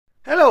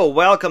Hello,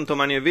 welcome to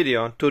my new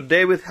video.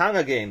 Today with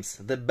Hunger Games,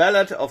 the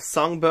Ballad of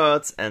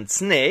Songbirds and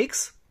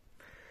Snakes.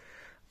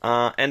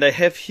 And I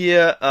have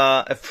here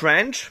a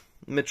French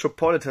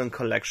Metropolitan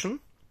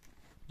collection.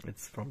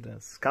 It's from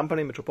this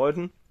company,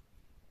 Metropolitan.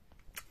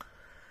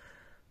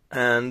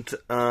 And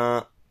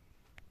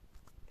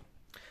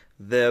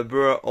there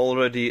were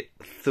already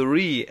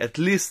at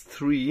least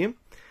three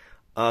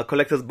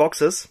collector's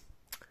boxes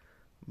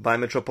by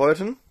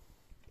Metropolitan.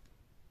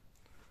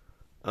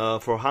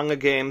 For Hunger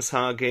Games,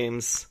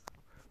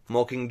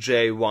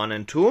 Mockingjay 1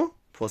 and 2.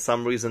 For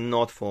some reason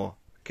not for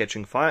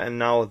Catching Fire. And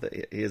now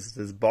here's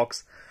this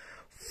box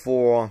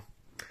for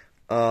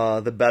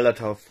the Ballad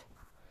of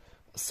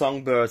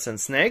Songbirds and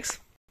Snakes.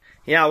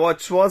 Yeah,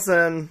 what was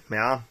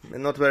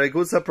not very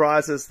good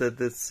surprise is that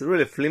it's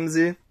really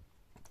flimsy,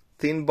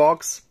 thin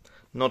box.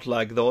 Not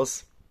like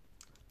those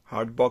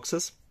hard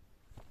boxes.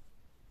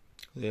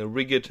 They're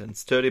rigid and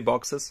sturdy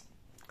boxes.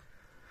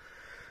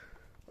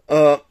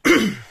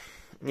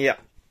 Yeah,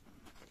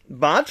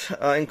 but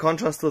in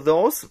contrast to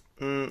those,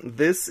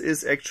 this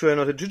is actually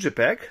not a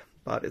digipack,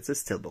 but it's a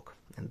steelbook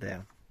in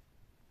there.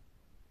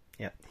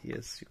 Yeah,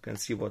 you can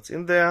see what's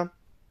in there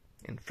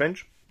in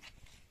French.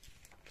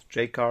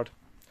 J card,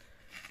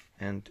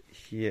 and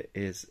here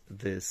is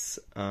this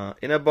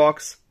inner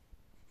box,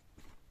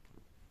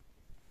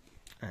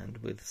 and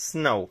with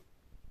snow,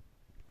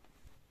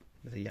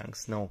 with a young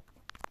snow.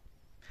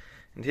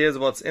 And here's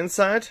what's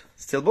inside.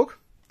 Steelbook.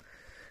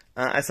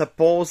 I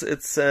suppose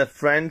it's a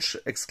French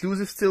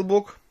exclusive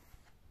steelbook.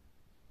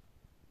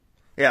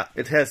 Yeah,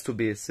 it has to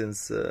be,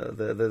 since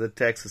the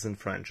text is in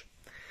French.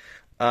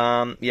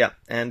 Yeah,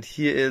 and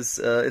here is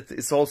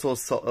it's also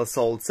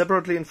sold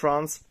separately in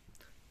France.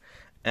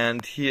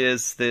 And here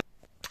is the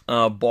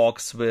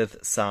box with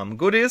some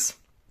goodies.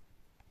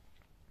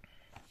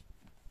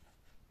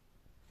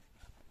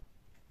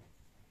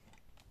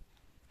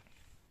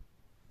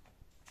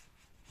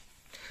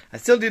 I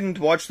still didn't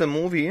watch the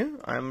movie.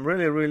 I'm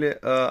really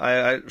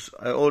I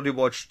already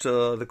watched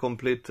the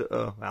complete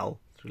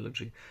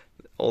trilogy,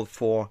 all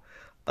four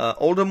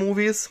older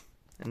movies,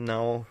 and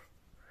now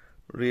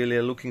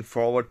really looking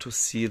forward to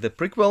see the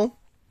prequel.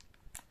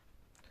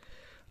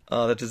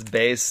 That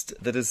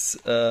is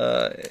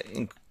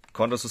in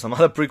contrast to some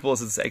other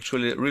prequels, it's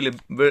actually really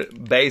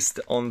based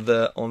on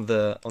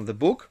the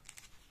book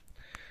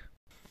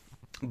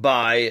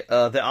by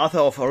the author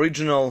of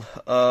original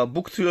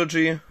book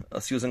trilogy,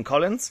 Susan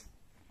Collins.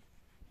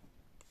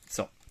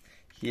 So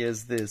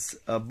here's this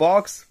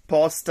box,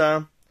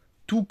 poster,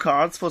 2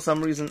 cards for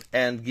some reason,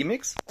 and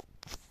gimmicks.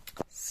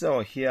 So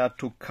here are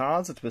 2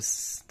 cards that were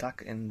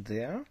stuck in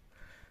there,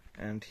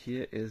 and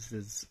here is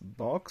this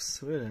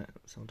box, really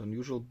somewhat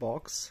unusual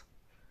box,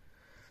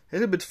 a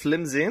little bit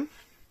flimsy,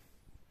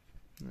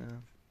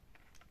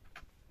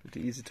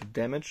 pretty easy to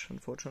damage,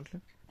 unfortunately.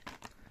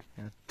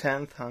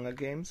 10th Hunger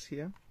Games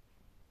here,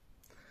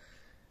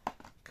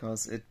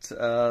 because it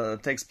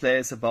takes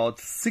place about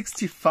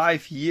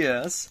 65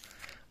 years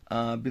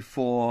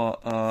before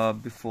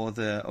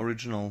the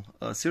original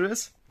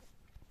series.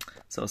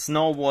 So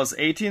Snow was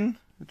 18.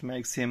 It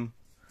makes him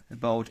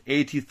about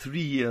 83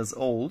 years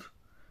old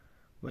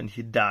when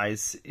he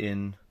dies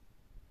in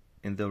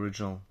the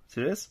original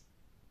series.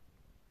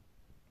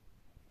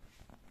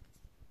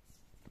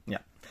 Yeah,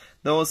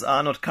 those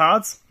are not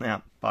cards. Yeah,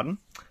 pardon.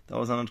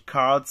 Those are not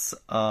cards.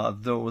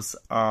 Those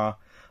are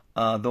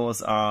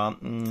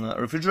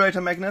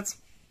refrigerator magnets.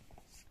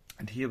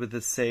 And here with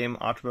the same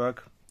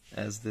artwork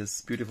as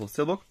this beautiful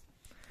steelbook.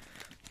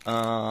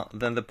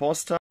 Then the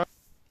poster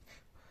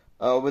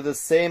with the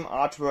same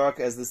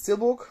artwork as the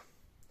steelbook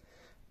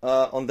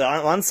on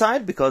the one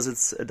side, because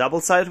it's a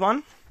double-sided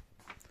one,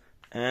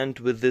 and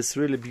with this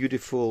really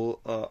beautiful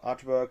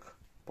artwork,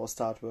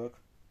 poster artwork,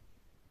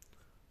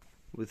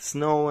 with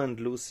Snow and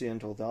Lucy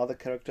and all the other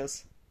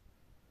characters.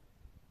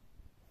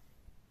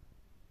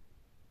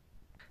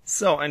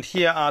 So, and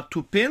here are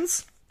 2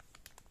 pins.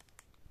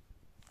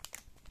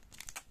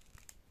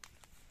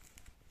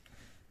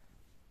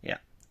 Yeah,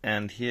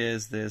 and here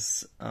is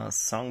this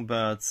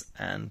Songbirds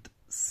and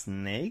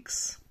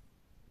Snakes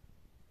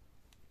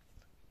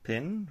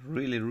pin.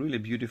 Really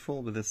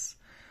beautiful, with this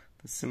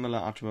similar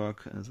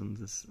artwork as in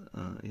this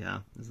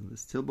as in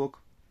this steelbook.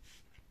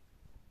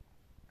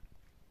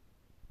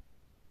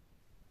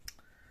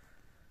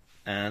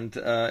 And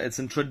it's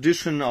in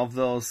tradition of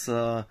those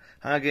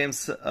Hunger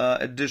Games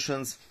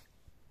editions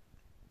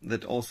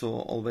that also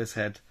always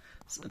had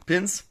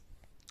pins.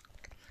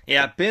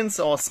 Yeah, pins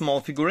or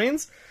small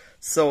figurines.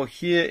 So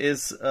here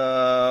is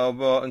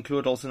were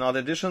included also in other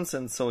editions,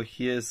 and so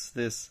here's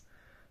this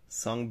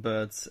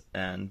Songbirds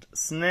and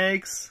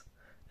Snakes,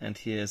 and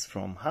here's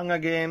from Hunger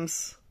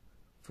Games,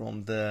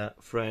 from the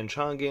French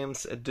Hunger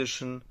Games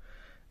edition,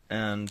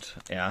 and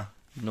yeah,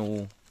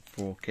 no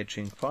for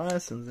Catching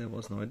Fire since there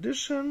was no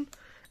edition.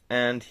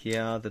 And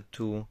here are the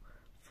 2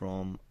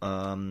 from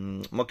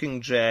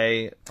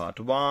Mockingjay Part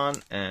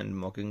 1 and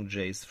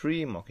Mockingjay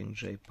 3,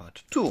 Mockingjay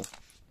Part 2.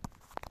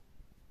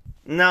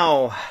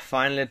 Now,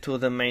 finally to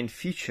the main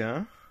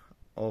feature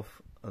of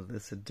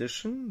this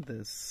edition,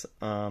 this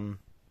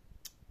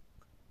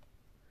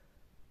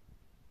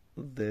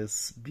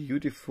this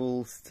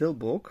beautiful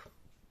Steelbook.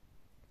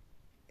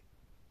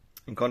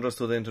 In contrast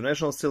to the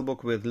international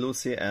Steelbook with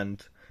Lucy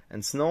and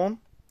Snow on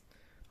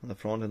the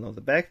front and on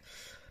the back.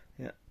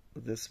 Yeah,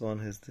 this one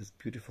has this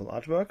beautiful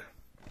artwork.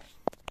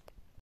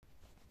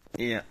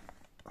 Yeah.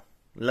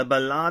 La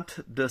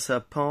Ballade de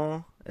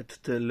Serpent et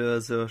de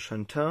l'Oiseau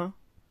Chanteur.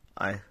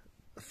 I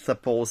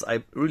suppose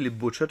I really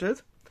butchered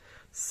it.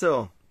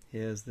 So,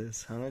 here's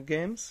this Hunger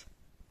Games.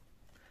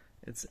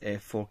 It's a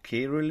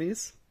 4K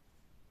release.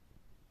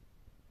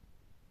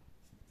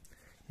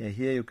 Yeah,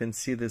 here you can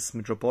see this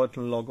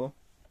Metropolitan logo.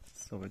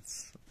 So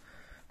it's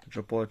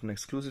Metropolitan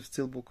exclusive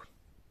Steelbook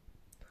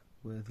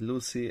with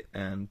Lucy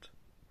and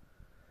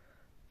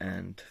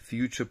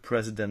future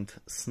President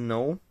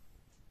Snow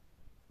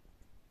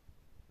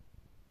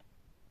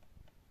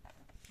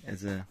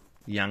as a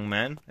young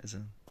man, as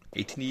an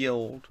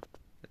 18-year-old,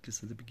 at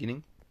least at the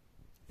beginning.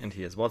 And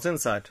here's what's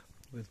inside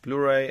with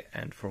Blu-ray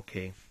and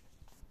 4K.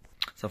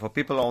 So for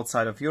people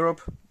outside of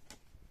Europe,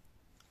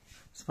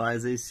 as far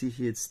as I see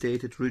here, it's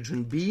stated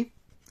Region B.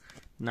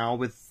 Now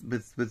with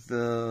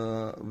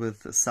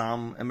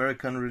some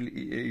American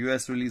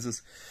US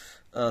releases,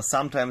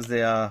 sometimes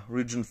they are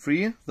region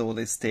free, though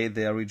they stay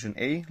they are region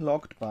A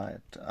locked.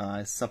 But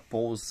I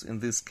suppose in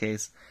this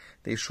case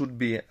they should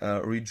be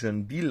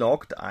region B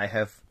locked.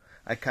 I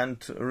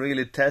can't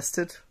really test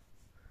it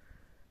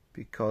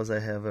because I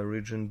have a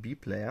region B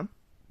player.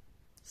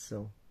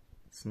 So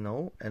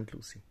Snow and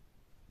Lucy.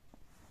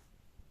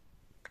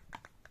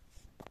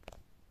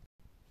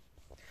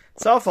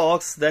 So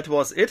folks, that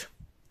was it.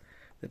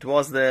 It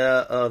was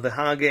the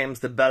Hunger Games,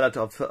 the Ballad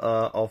of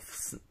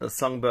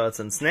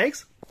Songbirds and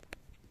Snakes.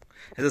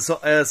 As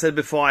I said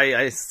before,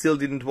 I still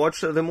didn't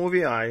watch the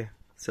movie. I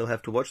still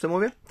have to watch the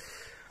movie.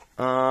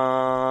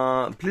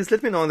 Please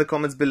let me know in the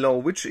comments below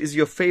which is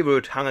your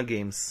favorite Hunger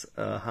Games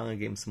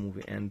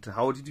movie, and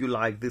how did you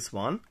like this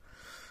one,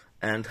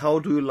 and how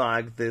do you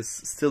like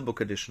this Steelbook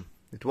edition.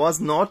 It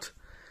was not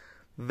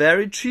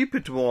very cheap.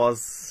 It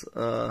was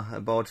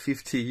about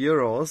 50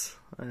 euros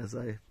as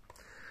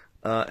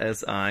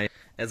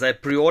I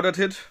pre-ordered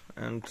it,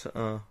 and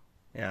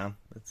yeah,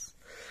 it's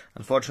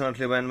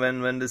unfortunately when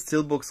the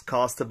Steelbooks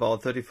cost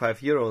about 35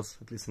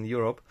 euros, at least in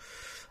Europe.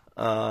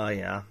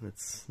 Yeah,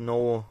 it's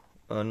no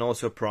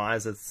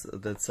surprise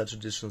that such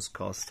editions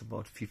cost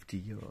about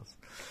 50 euros.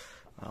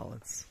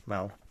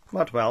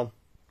 Well.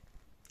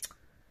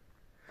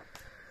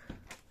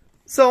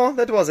 So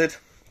that was it.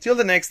 Till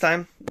the next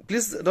time.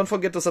 Please don't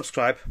forget to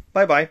subscribe.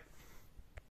 Bye bye.